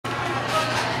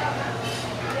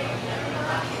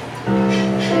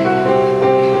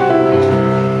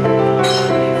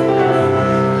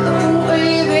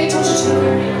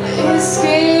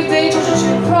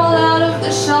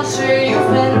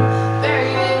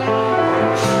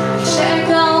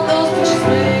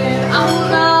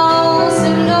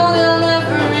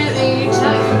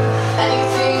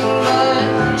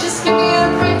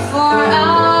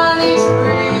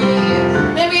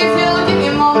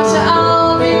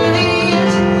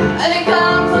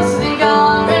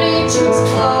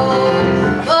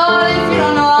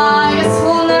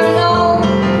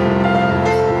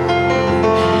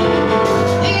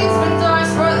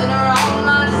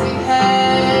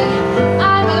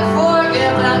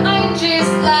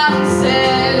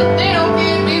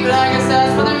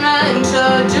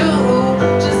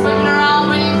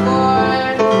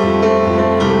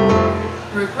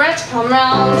come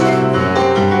round.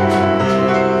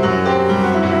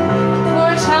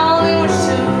 Poor town, they wish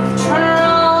to turn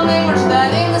around. They wish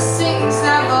that aimless things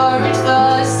never reach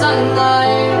the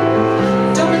sunlight.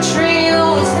 Don't betray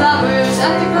those flowers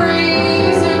at the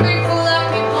graves. They're grateful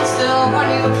that people still warn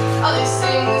you all these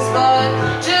things, but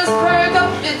just perk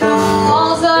up if the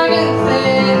walls are getting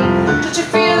thin. Don't you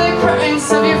feel the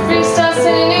curtains of your face start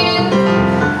sitting in?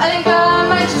 I think I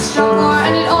might just jump or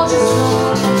end it all just wrong.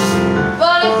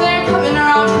 But if they're coming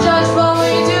around to judge, what will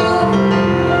you do?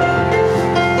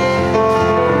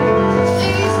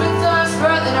 These winds are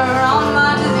swirling around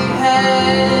my dizzy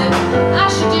head. I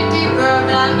should dig deeper,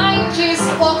 but I might just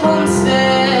walk home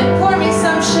instead. Pour me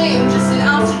some shame, just an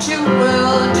ounce or two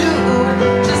will do.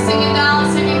 Just singing down,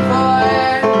 singing for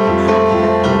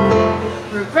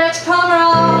regret to come around.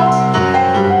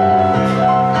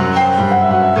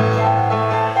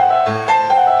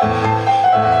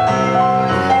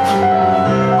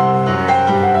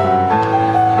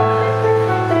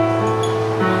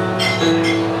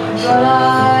 But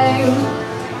I'm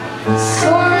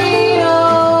sorry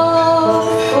enough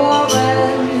for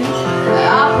when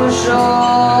I push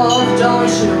off. Don't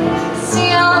you see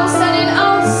I'm sending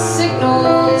out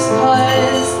signals,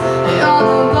 'cause they are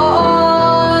the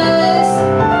boys.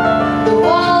 The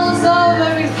walls of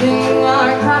everything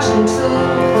are crashing to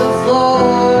the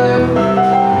floor.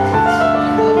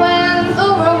 But when the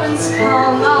Whirlwinds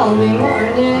come, I'll be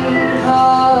mourning, 'cause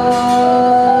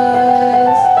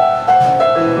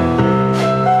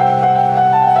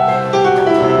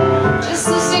just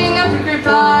listening up your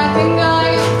grapevine, I think I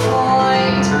get the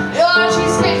point. Your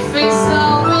cheesecake face the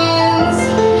winds.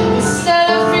 Instead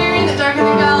of fearing the dark, I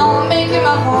think I'll make it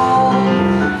my home,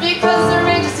 because the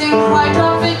rain just didn't quite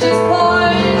drop, it just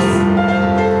pours.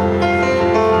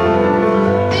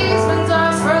 These winds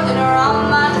are swirling around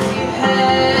my dizzy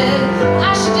head.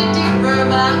 I should dig deeper,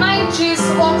 but I might just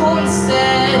walk home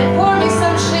instead. Pour me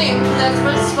some shame, 'cause that's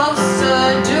what it's supposed to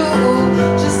do.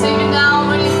 Just singing down,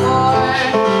 waiting for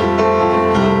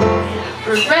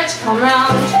regret to come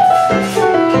round.